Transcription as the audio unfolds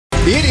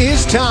It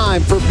is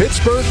time for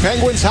Pittsburgh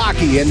Penguins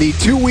hockey, and the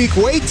 2-week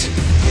wait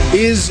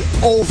is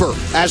over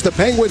as the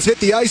Penguins hit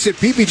the ice at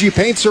PPG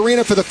Paints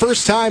Arena for the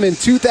first time in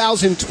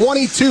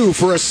 2022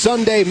 for a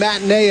Sunday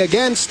matinee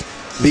against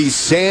the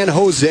San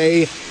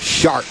Jose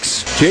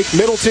Sharks. Jake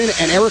Middleton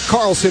and Erik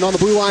Karlsson on the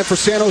blue line for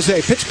San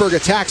Jose. Pittsburgh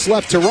attacks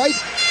left to right.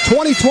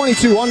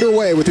 2022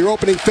 underway with your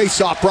opening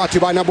faceoff brought to you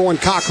by #1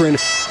 Cochran.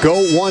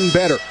 Go one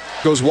better.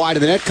 Goes wide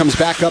of the net, comes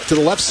back up to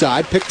the left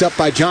side, picked up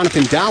by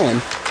Jonathan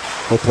Dowling.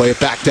 He'll play it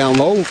back down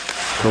low.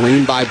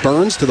 Careened by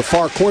Burns to the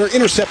far corner,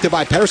 intercepted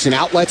by Pettersson.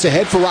 Outlets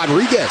ahead for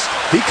Rodriguez.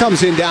 He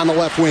comes in down the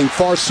left wing,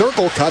 far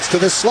circle, cuts to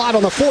the slot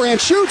on the forehand,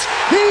 shoots.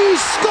 He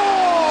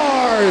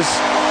scores!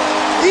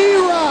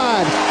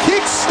 Erod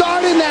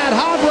kick-starting that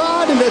hot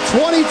rod into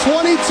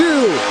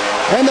 2022.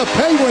 And the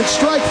Penguins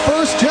strike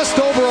first just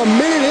over a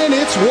minute in.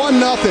 It's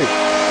 1-0.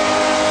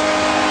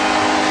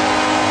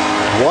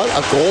 What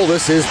a goal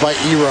this is by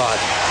Erod.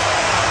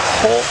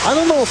 Oh, I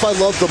don't know if I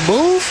love the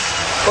move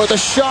or the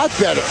shot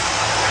better.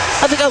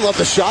 I think I love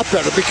the shot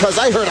better because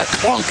I heard a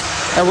clunk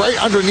and right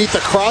underneath the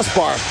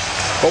crossbar.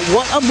 But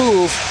what a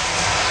move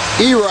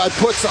Erod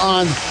puts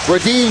on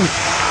Radim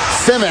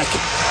Simek.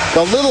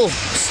 The little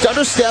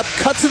stutter step,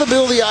 cut to the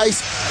middle of the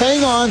ice.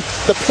 Hang on,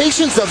 the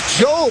patience of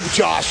Job,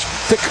 Josh,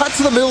 to cut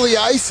to the middle of the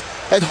ice.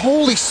 And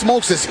holy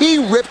smokes, as he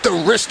ripped the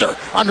wrister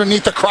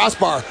underneath the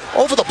crossbar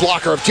over the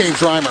blocker of James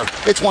Reimer.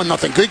 It's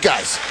 1-0. Good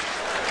guys.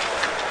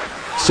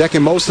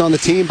 Second most on the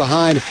team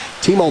behind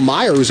Timo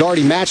Meier, who's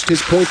already matched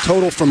his point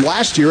total from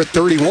last year at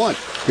 31.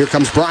 Here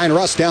comes Brian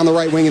Rust down the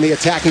right wing in the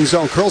attacking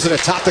zone. Curls it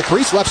atop the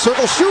crease, left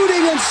circle,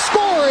 shooting and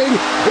scoring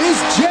is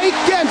Jake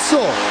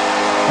Guentzel.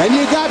 And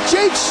you got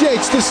Jake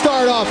Shakes to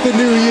start off the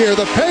new year.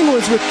 The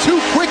Penguins with 2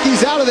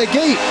 quickies out of the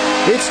gate.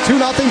 It's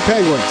 2-0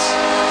 Penguins.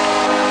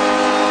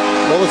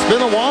 Well, it's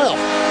been a while.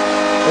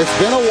 It's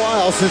been a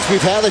while since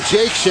we've had a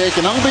Jake Shake,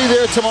 and I'll be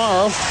there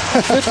tomorrow.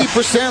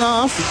 50%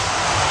 off.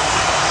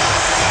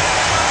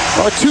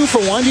 Or 2 for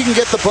 1. You can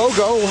get the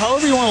BOGO,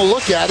 however you want to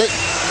look at it.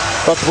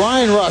 But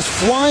Brian Rust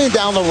flying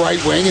down the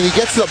right wing, and he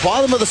gets to the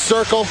bottom of the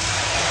circle.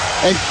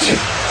 And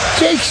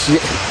Jake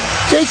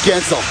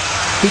Guentzel,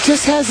 he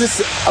just has this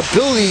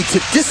ability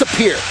to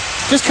disappear.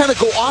 Just kind of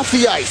go off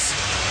the ice.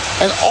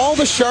 And all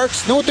the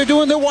Sharks know what they're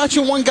doing. They're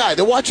watching one guy.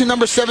 They're watching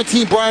number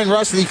 17, Brian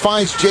Rust, and he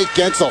finds Jake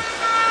Guentzel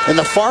in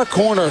the far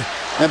corner.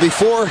 And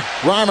before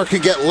Reimer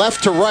can get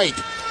left to right,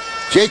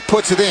 Jake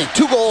puts it in.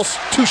 2 goals,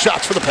 2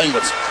 shots for the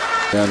Penguins.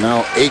 Yeah,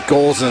 now 8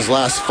 goals in his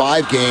last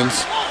 5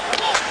 games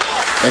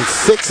and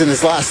 6 in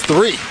his last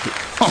 3.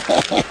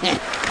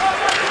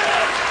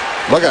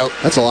 Look out.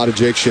 That's a lot of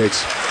Jake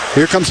Shakes.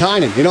 Here comes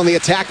Heinen in on the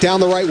attack down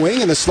the right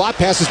wing, and the slot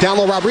passes down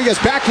low. Rodriguez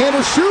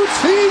backhander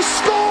shoots. He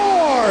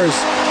scores!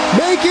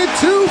 Make it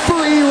 2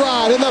 for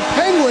Erod, and the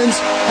Penguins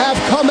have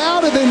come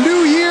out of the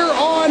new year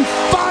on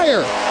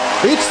fire.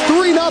 It's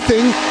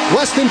 3-0,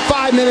 less than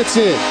 5 minutes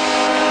in.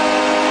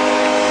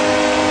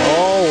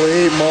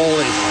 Holy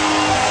moly.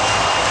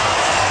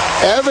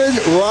 Evan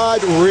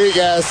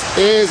Rodriguez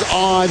is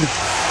on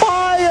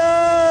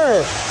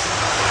fire!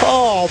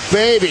 Oh,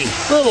 baby.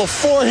 Little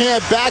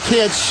forehand,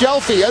 backhand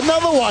shelfie.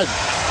 Another one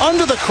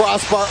under the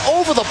crossbar,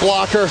 over the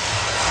blocker.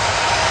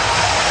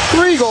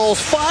 3 goals,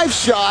 5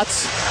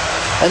 shots.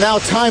 And now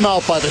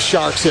timeout by the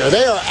Sharks here.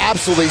 They are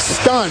absolutely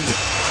stunned.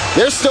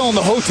 They're still in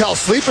the hotel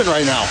sleeping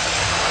right now.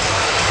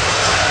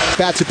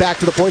 Bats it back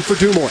to the point for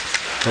Dumort.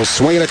 He'll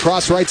swing it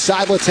across right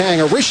side. Letang,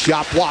 a wrist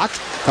shot blocked.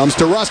 Comes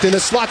to Rust in the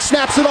slot,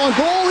 snaps it on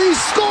goal. He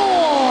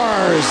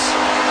scores!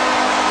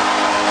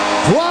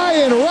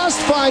 Brian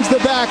Rust finds the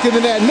back of the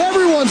net, and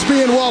everyone's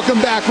being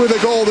welcomed back with a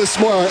goal this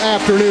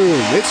afternoon.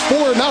 It's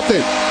 4-0.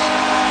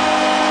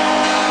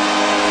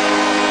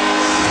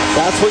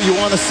 That's what you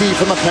want to see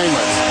from the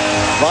Penguins.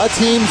 A lot of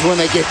teams, when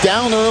they get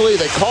down early,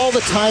 they call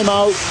the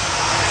timeout,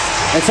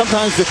 and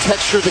sometimes the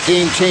texture of the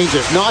game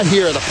changes. Not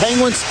here. The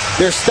Penguins,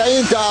 they're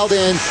staying dialed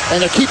in,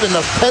 and they're keeping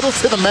the pedal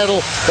to the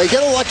metal. They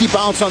get a lucky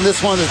bounce on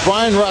this one as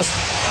Brian Rust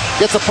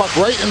gets a puck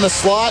right in the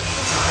slot.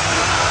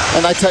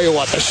 And I tell you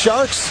what, the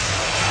Sharks,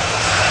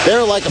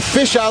 they're like a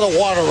fish out of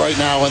water right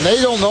now, and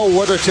they don't know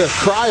whether to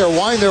cry or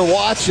wind their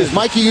watch, as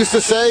Mikey used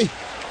to say.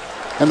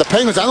 And the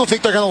Penguins, I don't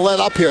think they're going to let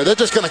up here. They're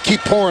just going to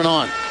keep pouring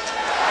on.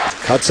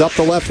 Cuts up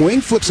the left wing,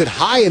 flips it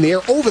high in the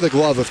air over the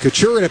glove of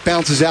Couture, and it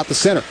bounces out the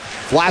center.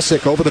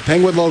 Vlasic over the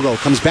Penguin logo,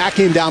 comes back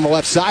in down the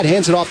left side,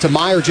 hands it off to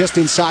Meier just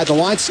inside the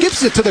line,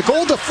 skips it to the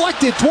goal,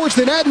 deflected towards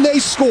the net, and they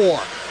score.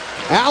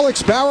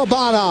 Alex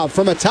Barabanov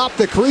from atop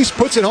the crease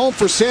puts it home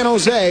for San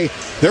Jose.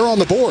 They're on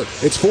the board.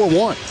 It's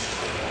 4-1.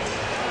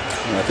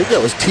 I think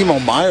that was Timo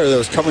Meier that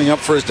was coming up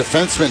for his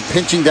defenseman,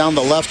 pinching down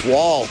the left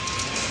wall,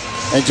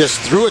 and just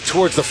threw it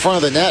towards the front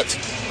of the net.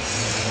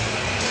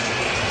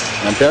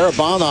 And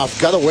Barabanov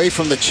got away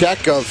from the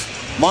check of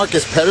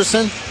Marcus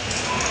Pettersson.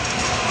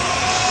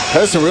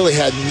 Pettersson really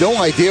had no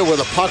idea where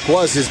the puck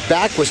was. His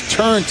back was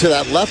turned to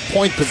that left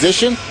point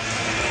position.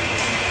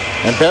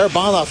 And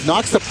Barabanov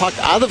knocks the puck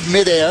out of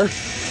midair,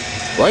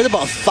 right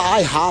about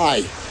thigh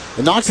high,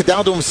 and knocks it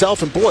down to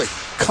himself. And boy,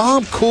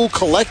 calm, cool,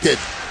 collected.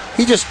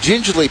 He just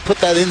gingerly put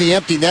that in the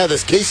empty net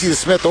as Casey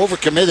DeSmith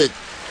overcommitted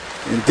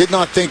and did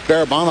not think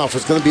Barabanov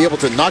was going to be able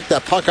to knock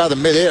that puck out of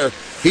midair.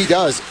 He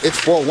does. It's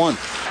 4-1.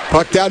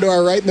 Puck down to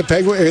our right in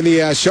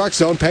the Shark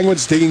zone.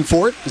 Penguins digging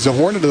for it.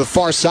 Zahorna to the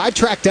far side,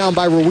 tracked down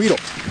by Ruedel.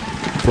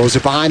 Throws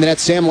it behind the net.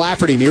 Sam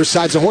Lafferty near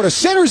side. Zahorna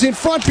centers in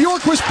front.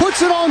 Bjorkqvist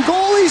puts it on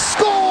goal. He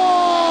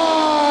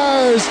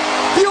scores!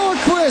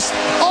 Bjorkqvist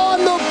on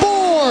the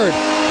board.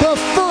 The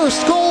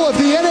first goal of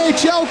the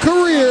NHL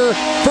career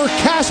for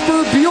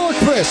Kasper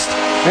Bjorkqvist,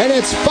 and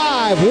it's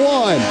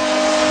 5-1.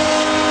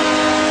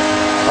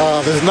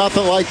 There's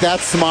nothing like that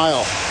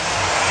smile.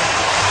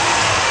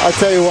 I'll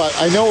tell you what,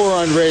 I know we're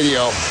on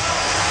radio,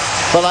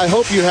 but I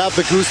hope you have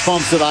the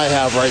goosebumps that I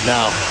have right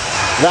now.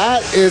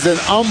 That is an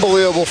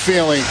unbelievable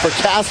feeling for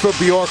Kasper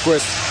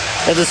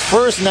Bjorkqvist in his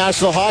first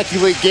National Hockey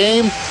League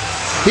game.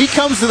 He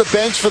comes to the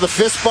bench for the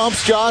fist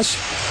bumps, Josh,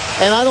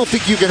 and I don't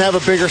think you can have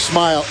a bigger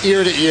smile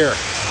ear to ear.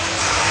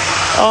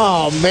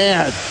 Oh,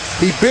 man.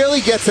 He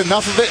barely gets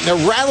enough of it, and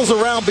it rattles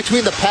around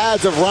between the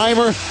pads of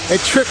Reimer and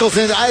trickles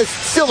in. I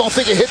still don't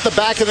think it hit the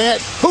back of the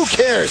net. Who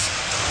cares?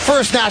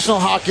 First National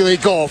Hockey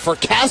League goal for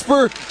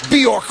Kasper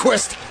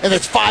Bjorkqvist, and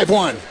it's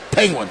 5-1.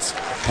 Penguins.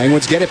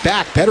 Penguins get it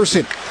back.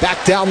 Pettersson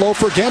back down low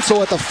for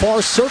Gensel at the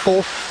far circle.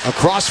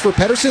 Across for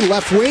Pettersson,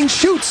 left wing,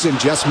 shoots and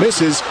just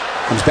misses.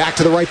 Comes back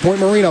to the right point,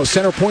 Marino.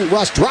 Center point,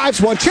 Rust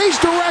drives one, change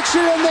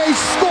direction, and they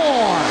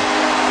score!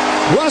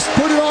 Rust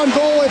put it on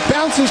goal. It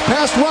bounces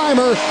past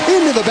Reimer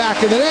into the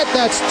back of the net.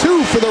 That's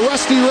 2 for the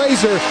Rusty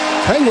Razor.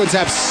 Penguins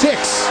have 6.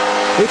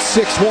 It's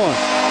 6-1.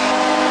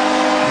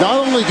 Not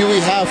only do we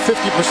have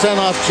 50%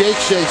 off Jake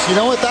Shakes, you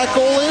know what that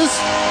goal is?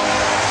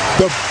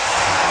 The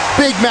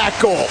Big Mac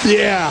goal.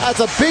 Yeah. That's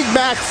a Big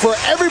Mac for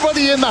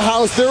everybody in the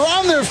house. They're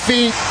on their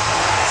feet.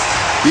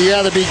 You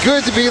got to be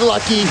good to be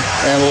lucky,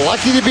 and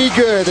lucky to be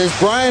good, as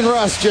Brian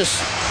Rust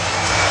just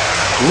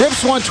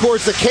rips one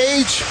towards the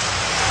cage.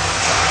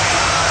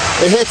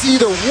 It hits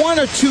either one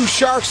or two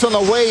Sharks on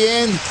the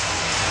way in,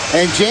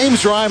 and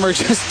James Reimer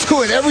just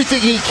doing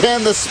everything he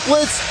can. The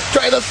splits,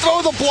 trying to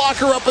throw the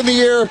blocker up in the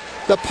air.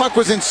 The puck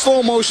was in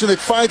slow motion. It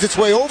finds its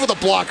way over the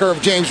blocker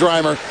of James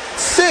Reimer.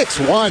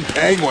 6-1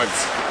 Penguins.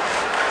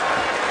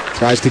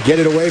 Tries to get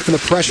it away from the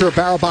pressure.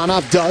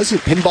 Barabanov does. It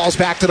pinballs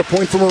back to the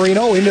point for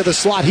Marino. Into the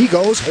slot he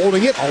goes,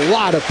 holding it. A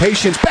lot of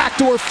patience.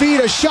 Backdoor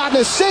feed. A shot and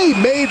a save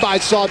made by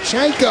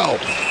Savchenko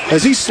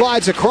as he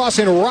slides across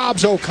and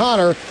robs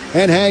O'Connor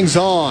and hangs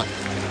on.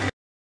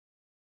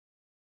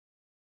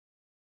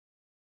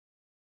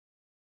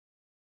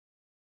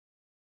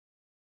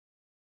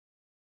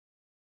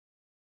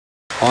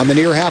 On the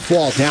near half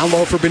wall, down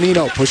low for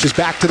Bonino. Pushes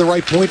back to the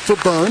right point for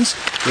Burns.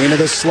 Into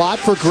the slot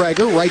for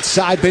Gregor. Right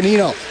side,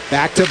 Bonino.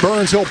 Back to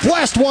Burns. He'll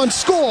blast one.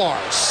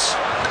 Scores!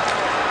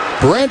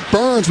 Brent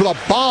Burns with a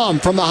bomb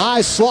from the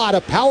high slot.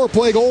 A power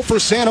play goal for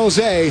San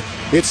Jose.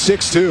 It's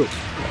 6-2.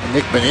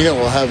 Nick Bonino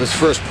will have his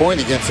first point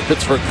against the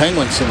Pittsburgh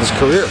Penguins in his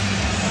career.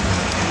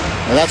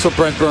 And that's what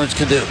Brent Burns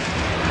can do.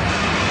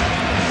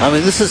 I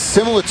mean, this is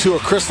similar to a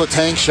Chris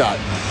Letang shot,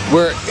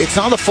 where it's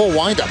not a full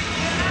windup.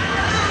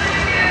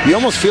 You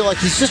almost feel like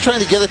he's just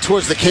trying to get it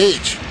towards the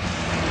cage.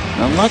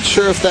 I'm not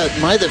sure if that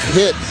might have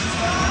hit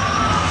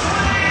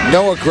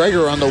Noah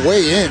Gregor on the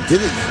way in, did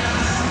it?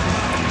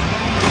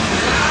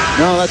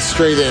 No, that's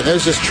straight in.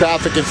 There's just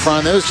traffic in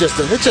front. It's just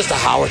a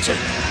howitzer.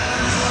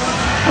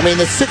 I mean,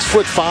 it's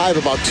 6'5",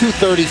 about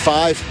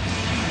 235.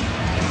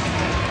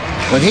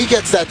 When he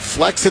gets that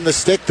flex in the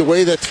stick the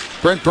way that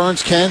Brent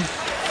Burns can,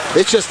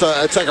 it's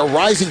like a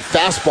rising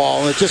fastball,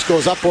 and it just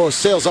goes up or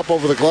sails up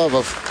over the glove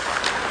of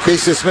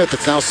Casey Smith.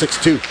 It's now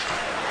 6-2.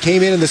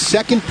 Came in the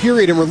second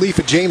period in relief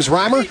at James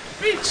Reimer.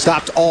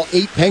 Stopped all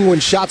 8 Penguin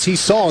shots he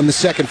saw in the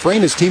second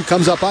frame. His team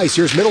comes up ice.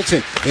 Here's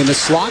Middleton in the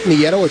slot.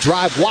 Nieto, a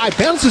drive wide.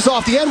 Bounces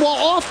off the end wall,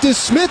 off to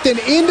Smith and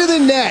into the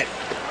net.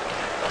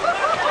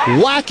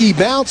 Wacky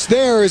bounce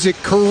there as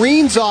it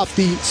careens off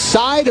the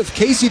side of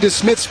Casey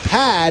DeSmith's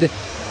pad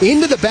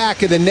into the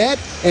back of the net.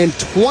 And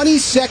 20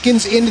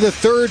 seconds into the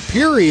third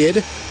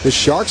period, the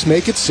Sharks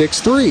make it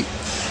 6-3.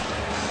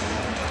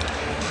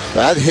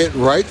 That hit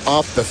right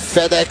off the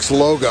FedEx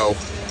logo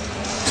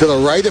to the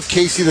right of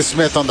Casey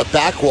DeSmith on the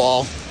back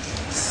wall.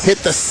 Hit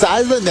the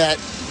side of the net,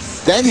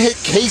 then hit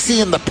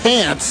Casey in the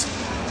pants,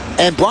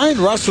 and Brian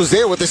Rust was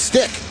there with his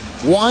stick.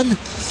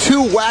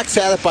 1-2 whacks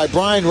at it by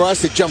Brian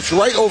Rust. It jumps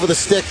right over the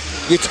stick.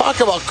 You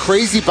talk about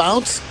crazy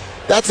bounce.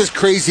 That's as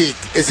crazy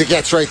as it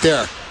gets right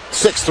there.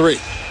 6-3.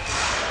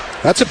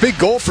 That's a big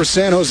goal for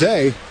San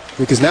Jose,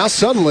 because now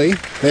suddenly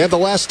they have the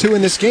last 2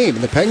 in this game.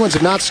 And the Penguins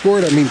have not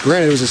scored. I mean,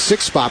 granted, it was a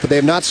 6th spot, but they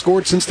have not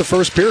scored since the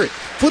first period.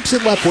 Flips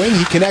it left wing.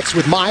 He connects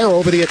with Meyer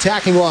over the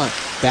attacking line.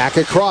 Back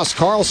across.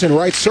 Carlson,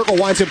 right circle,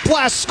 winds it.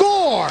 Blast,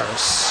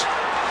 scores!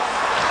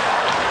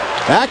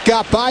 That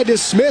got by to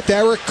Smith.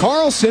 Erik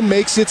Karlsson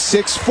makes it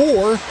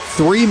 6-4.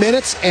 3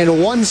 minutes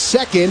and 1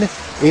 second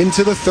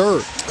into the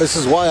third. This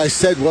is why I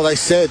said what I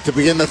said to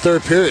begin the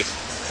third period.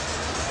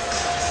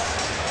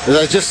 Because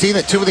I've just seen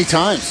it too many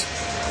times.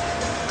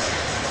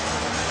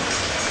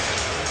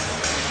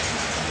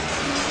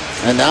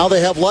 And now they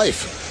have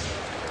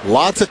life.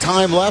 Lots of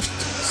time left.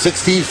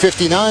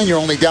 16:59, you're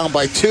only down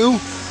by 2.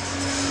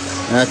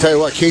 And I tell you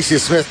what, Casey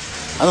Smith,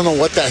 I don't know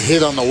what that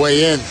hit on the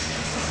way in.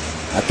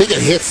 I think it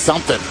hit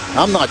something.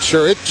 I'm not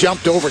sure. It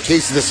jumped over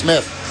Casey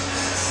Smith.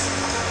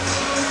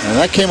 And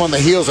that came on the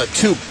heels of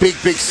 2 big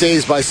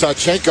saves by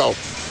Sawchenko.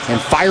 And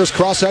fires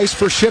cross ice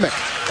for Shimmick.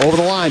 Over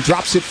the line,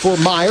 drops it for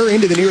Meyer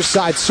into the near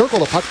side circle.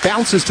 The puck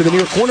bounces to the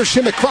near corner.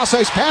 Shimmick cross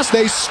ice pass.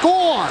 They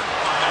score!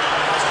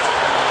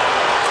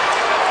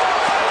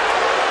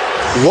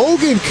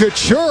 Logan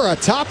Couture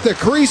atop the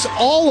crease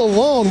all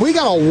alone. We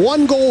got a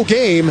 1-goal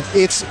game.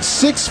 It's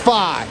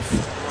 6-5.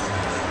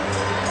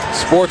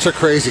 Sports are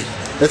crazy.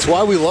 That's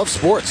why we love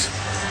sports.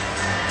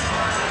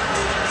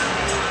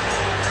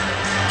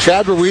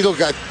 Chad Ruedel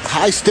got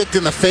high-sticked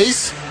in the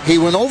face. He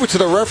went over to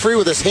the referee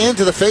with his hand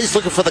to the face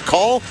looking for the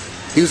call.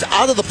 He was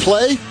out of the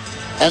play,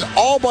 and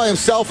all by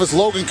himself is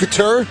Logan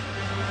Couture.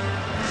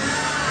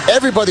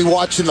 Everybody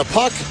watching the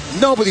puck.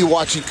 Nobody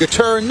watching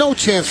Couture. No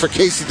chance for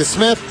Casey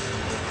Smith.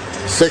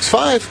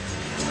 6-5.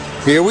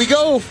 Here we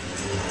go.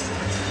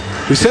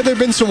 We said there have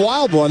been some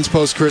wild ones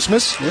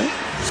post-Christmas. Yeah.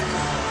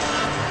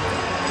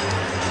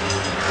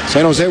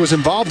 San Jose was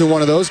involved in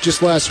one of those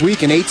just last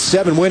week, an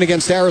 8-7 win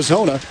against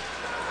Arizona.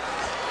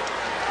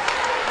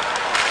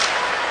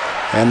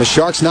 And the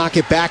Sharks knock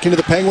it back into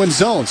the Penguin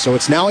zone. So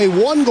it's now a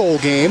 1-goal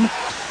game.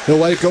 He'll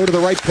let it go to the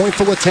right point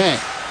for Letang.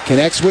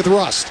 Connects with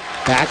Rust.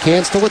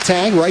 Backhands to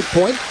Letang, right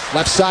point.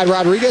 Left side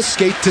Rodriguez,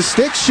 skate to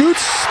stick,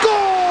 shoots,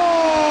 scores!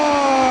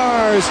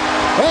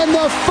 And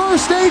the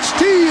first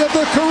HT of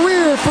the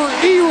career for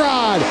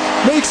Erod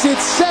makes it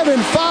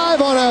 7-5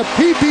 on a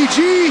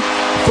PPG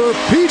for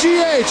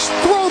PGH.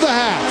 Throw the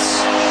hats.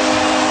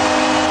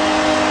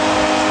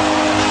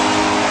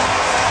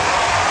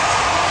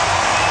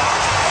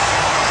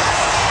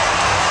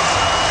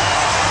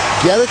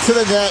 Get it to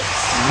the net,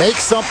 make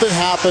something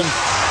happen,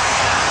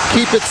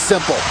 keep it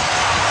simple.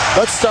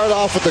 Let's start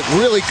off with a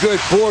really good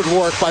board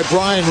work by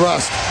Brian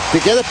Rust to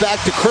get it back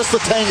to Chris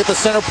Letang at the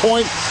center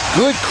point.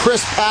 Good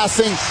crisp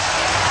passing.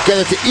 Get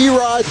it to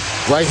Erod,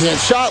 right-hand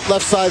shot,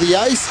 left side of the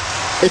ice.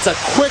 It's a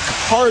quick,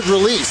 hard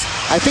release.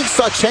 I think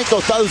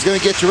Sawchenko thought it was going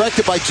to get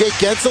directed by Jake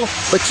Gensel,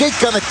 but Jake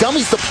kind of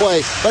dummies the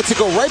play, lets it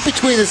go right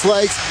between his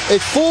legs.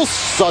 It fools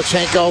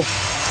Sawchenko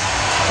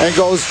and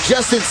goes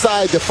just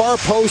inside the far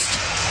post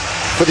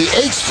for the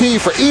HT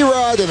for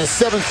Erod and a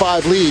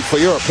 7-5 lead for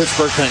your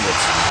Pittsburgh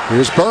Penguins.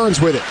 Here's Burns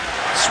with it.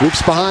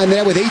 Swoops behind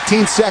there with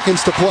 18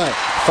 seconds to play.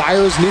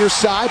 Fires near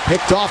side,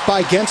 picked off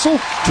by Gensel.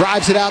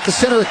 Drives it out the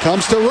center. It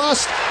comes to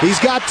Rust. He's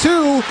got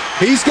 2.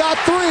 He's got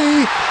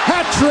 3.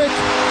 Hat trick.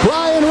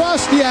 Brian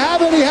Rust, do you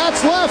have any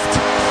hats left?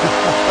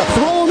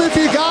 Throw them if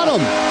you got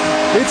them.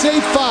 It's 8-5.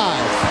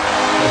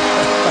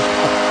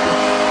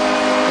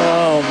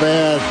 Oh,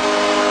 man.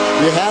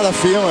 You had a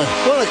feeling.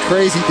 What a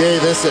crazy day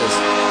this is.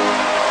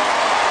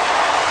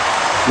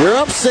 You're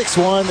up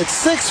 6-1.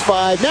 It's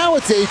 6-5. Now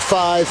it's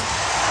 8-5.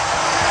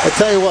 I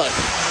tell you what,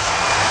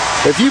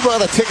 if you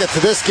bought a ticket to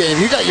this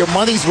game, you got your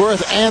money's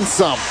worth and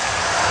some.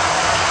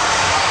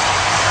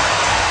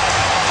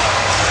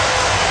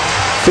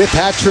 5th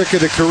hat trick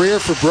of the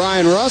career for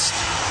Brian Rust.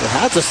 The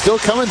hats are still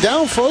coming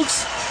down,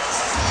 folks.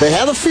 They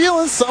had a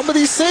feeling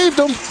somebody saved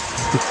them.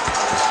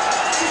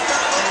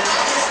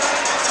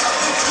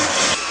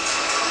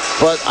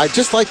 But I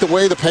just like the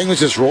way the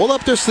Penguins just rolled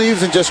up their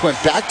sleeves and just went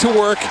back to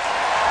work.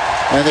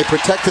 And they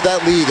protected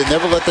that lead and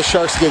never let the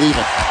Sharks get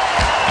even.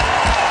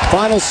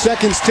 Final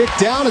seconds tick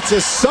down. It's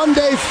a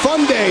Sunday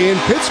fun day in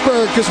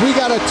Pittsburgh because we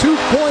got a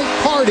 2-point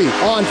party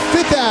on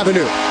 5th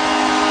Avenue.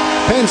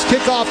 Pens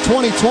kick off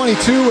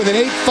 2022 with an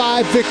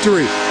 8-5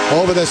 victory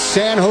over the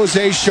San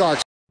Jose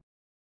Sharks.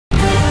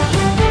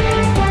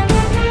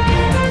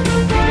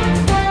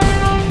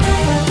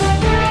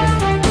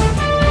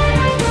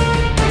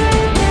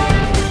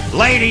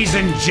 Ladies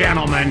and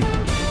gentlemen,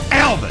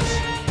 Elvis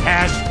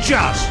has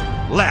just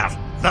left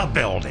the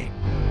building.